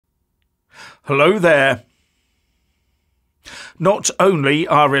Hello there. Not only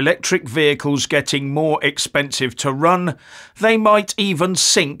are electric vehicles getting more expensive to run, they might even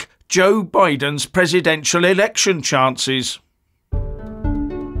sink Joe Biden's presidential election chances.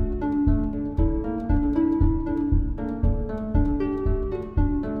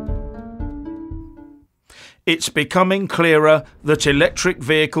 It's becoming clearer that electric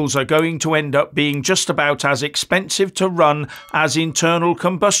vehicles are going to end up being just about as expensive to run as internal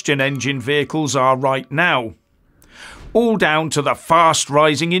combustion engine vehicles are right now. All down to the fast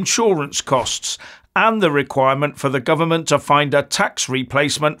rising insurance costs and the requirement for the government to find a tax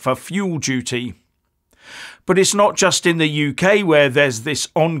replacement for fuel duty. But it's not just in the UK where there's this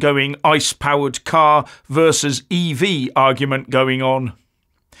ongoing ICE-powered car versus EV argument going on.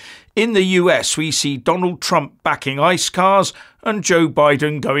 In the US, we see Donald Trump backing ICE cars and Joe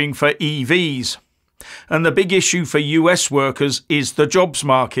Biden going for EVs. And the big issue for US workers is the jobs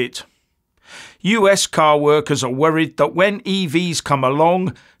market. US car workers are worried that when EVs come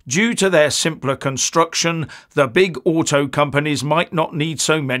along, due to their simpler construction, the big auto companies might not need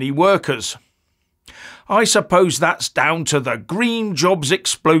so many workers. I suppose that's down to the green jobs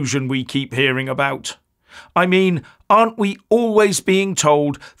explosion we keep hearing about. I mean, aren't we always being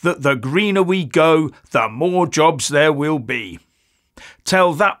told that the greener we go, the more jobs there will be?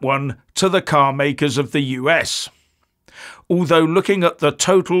 Tell that one to the car makers of the US. Although looking at the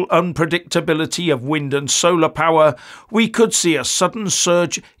total unpredictability of wind and solar power, we could see a sudden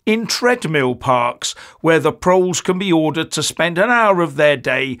surge in treadmill parks, where the proles can be ordered to spend an hour of their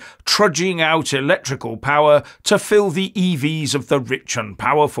day trudging out electrical power to fill the EVs of the rich and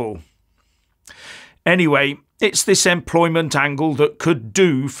powerful. Anyway, it's this employment angle that could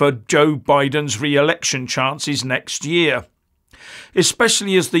do for Joe Biden's re-election chances next year,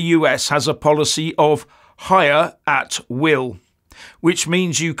 especially as the US has a policy of hire at will, which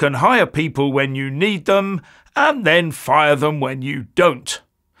means you can hire people when you need them and then fire them when you don't.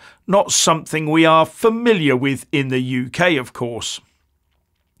 Not something we are familiar with in the UK, of course.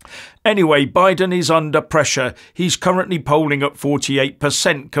 Anyway, Biden is under pressure. He's currently polling at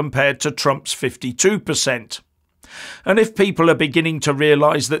 48% compared to Trump's 52%. And if people are beginning to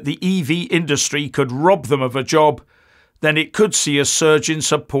realise that the EV industry could rob them of a job, then it could see a surge in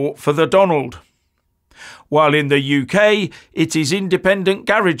support for the Donald. While in the UK, it is independent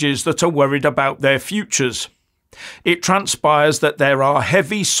garages that are worried about their futures. It transpires that there are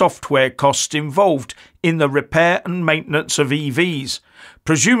heavy software costs involved in the repair and maintenance of EVs,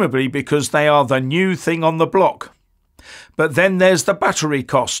 presumably because they are the new thing on the block. But then there's the battery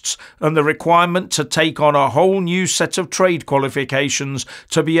costs and the requirement to take on a whole new set of trade qualifications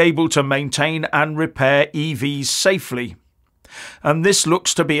to be able to maintain and repair EVs safely. And this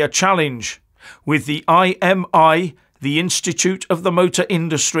looks to be a challenge, with the IMI, the Institute of the Motor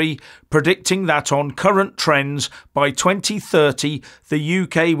Industry, predicting that on current trends, by 2030 the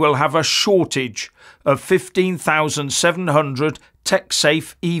UK will have a shortage of 15,700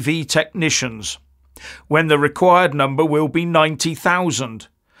 tech-safe EV technicians, when the required number will be 90,000,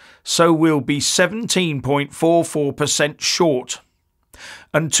 so we'll be 17.44% short.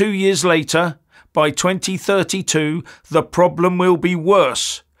 And 2 years later, by 2032, the problem will be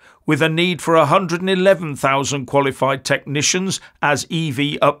worse, with a need for 111,000 qualified technicians as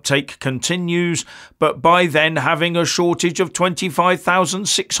EV uptake continues, but by then having a shortage of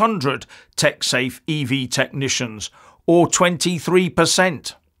 25,600 tech-safe EV technicians, or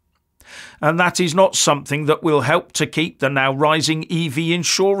 23%. And that is not something that will help to keep the now rising EV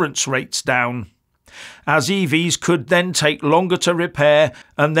insurance rates down, as EVs could then take longer to repair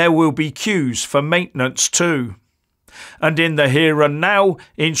and there will be queues for maintenance too. And in the here and now,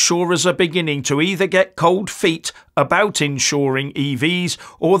 insurers are beginning to either get cold feet about insuring EVs,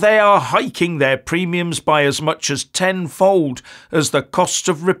 or they are hiking their premiums by as much as tenfold as the costs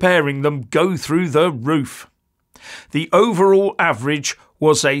of repairing them go through the roof. The overall average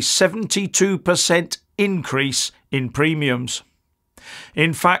was a 72% increase in premiums.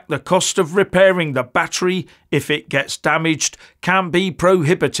 In fact, the cost of repairing the battery, if it gets damaged, can be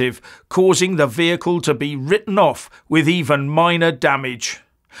prohibitive, causing the vehicle to be written off with even minor damage.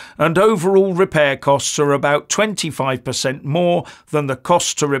 And overall repair costs are about 25% more than the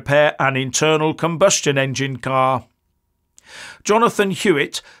cost to repair an internal combustion engine car. Jonathan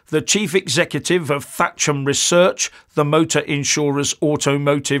Hewitt, the chief executive of Thatcham Research, the motor insurer's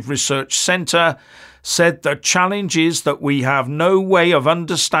automotive research centre, said the challenge is that we have no way of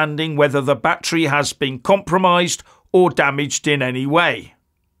understanding whether the battery has been compromised or damaged in any way.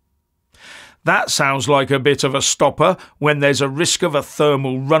 That sounds like a bit of a stopper when there's a risk of a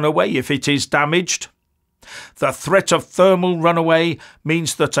thermal runaway if it is damaged. The threat of thermal runaway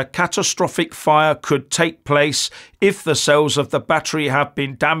means that a catastrophic fire could take place if the cells of the battery have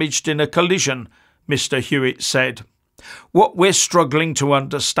been damaged in a collision, Mr. Hewitt said. What we're struggling to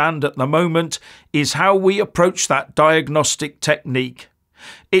understand at the moment is how we approach that diagnostic technique.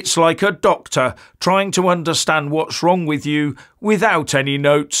 It's like a doctor trying to understand what's wrong with you without any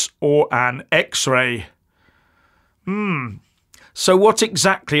notes or an X-ray. So what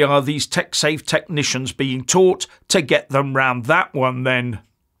exactly are these TechSafe technicians being taught to get them round that one then?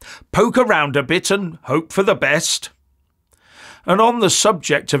 Poke around a bit and hope for the best. And on the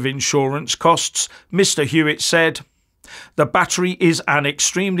subject of insurance costs, Mr. Hewitt said, "The battery is an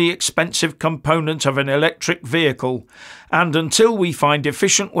extremely expensive component of an electric vehicle, and until we find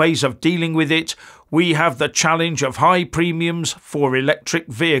efficient ways of dealing with it, we have the challenge of high premiums for electric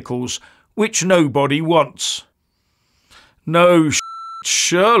vehicles, which nobody wants." No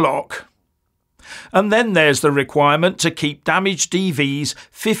Sherlock. And then there's the requirement to keep damaged EVs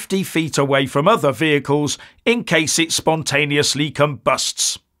 50 feet away from other vehicles in case it spontaneously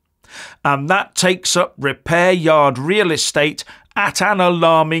combusts. And that takes up repair yard real estate at an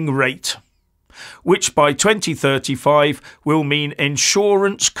alarming rate, which by 2035 will mean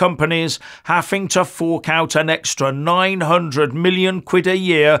insurance companies having to fork out an extra 900 million quid a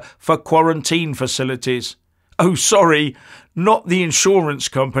year for quarantine facilities. Oh, sorry, not the insurance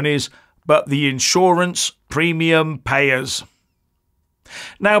companies, but the insurance premium payers.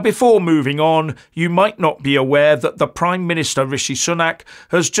 Now, before moving on, you might not be aware that the Prime Minister Rishi Sunak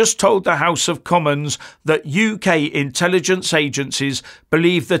has just told the House of Commons that UK intelligence agencies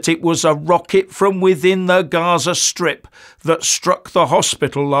believe that it was a rocket from within the Gaza Strip that struck the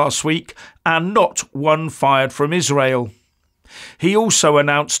hospital last week and not one fired from Israel. He also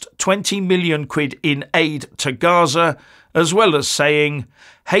announced 20 million quid in aid to Gaza, as well as saying,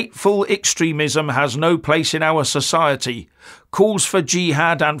 "Hateful extremism has no place in our society. Calls for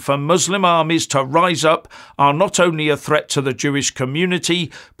jihad and for Muslim armies to rise up are not only a threat to the Jewish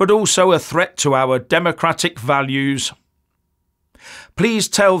community, but also a threat to our democratic values." Please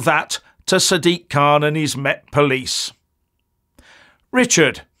tell that to Sadiq Khan and his Met Police.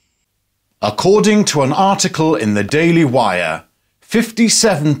 Richard. According to an article in the Daily Wire,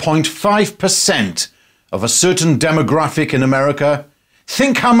 57.5% of a certain demographic in America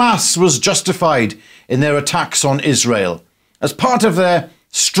think Hamas was justified in their attacks on Israel as part of their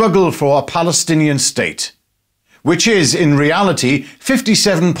struggle for a Palestinian state, which is, in reality,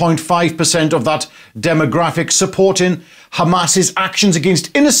 57.5% of that demographic supporting Hamas's actions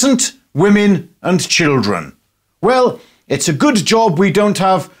against innocent women and children. Well, it's a good job we don't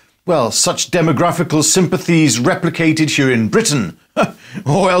have, well, such demographical sympathies replicated here in Britain,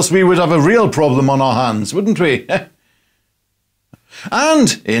 or else we would have a real problem on our hands, wouldn't we?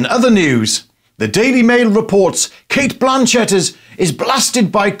 And in other news, the Daily Mail reports Kate Blanchett is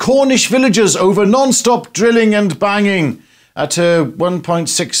blasted by Cornish villagers over non-stop drilling and banging at her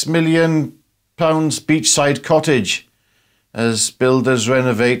 £1.6 million beachside cottage as builders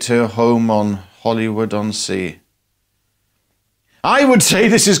renovate her home on Hollywood-on-Sea. I would say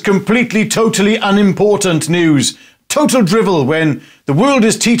this is totally unimportant news. Total drivel when the world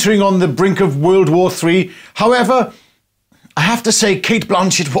is teetering on the brink of World War III. However, I have to say Kate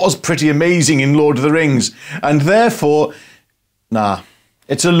Blanchett was pretty amazing in Lord of the Rings, and therefore,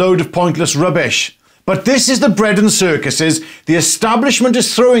 it's a load of pointless rubbish. But this is the bread and circuses the establishment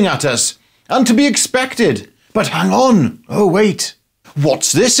is throwing at us, and to be expected. But hang on, oh wait,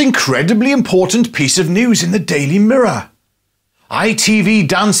 what's this incredibly important piece of news in the Daily Mirror? ITV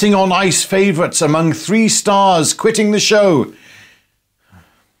Dancing on Ice favourites among 3 stars quitting the show.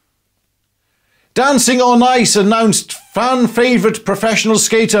 Dancing on Ice announced fan favourite professional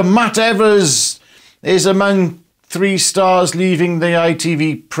skater Matt Evers is among 3 stars leaving the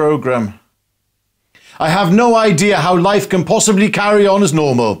ITV programme. I have no idea how life can possibly carry on as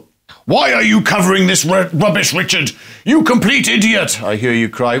normal. Why are you covering this rubbish, Richard? You complete idiot, I hear you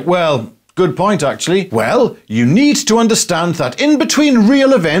cry. Well, good point, actually. Well, you need to understand that in between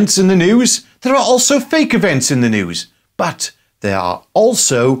real events in the news, there are also fake events in the news. But there are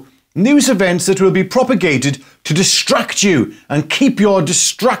also news events that will be propagated to distract you and keep you in a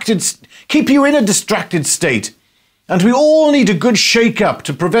distracted state. And we all need a good shake-up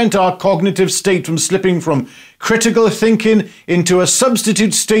to prevent our cognitive state from slipping from critical thinking into a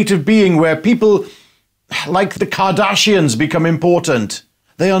substitute state of being where people like the Kardashians become important.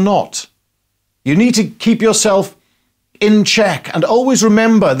 They are not. You need to keep yourself in check and always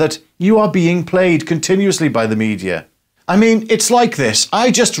remember that you are being played continuously by the media. I mean, it's like this.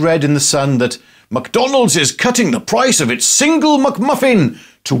 I just read in The Sun that McDonald's is cutting the price of its single McMuffin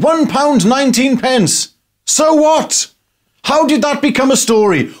to £1.19. So what? How did that become a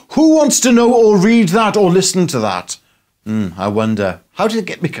story? Who wants to know or read that or listen to that? I wonder. How did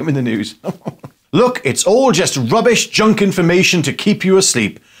it become in the news? Look, it's all just rubbish junk information to keep you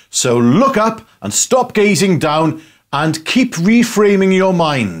asleep. So look up and stop gazing down and keep reframing your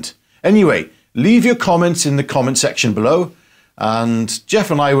mind. Anyway, leave your comments in the comment section below and Jeff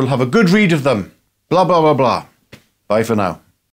and I will have a good read of them. Blah, blah, blah, blah. Bye for now.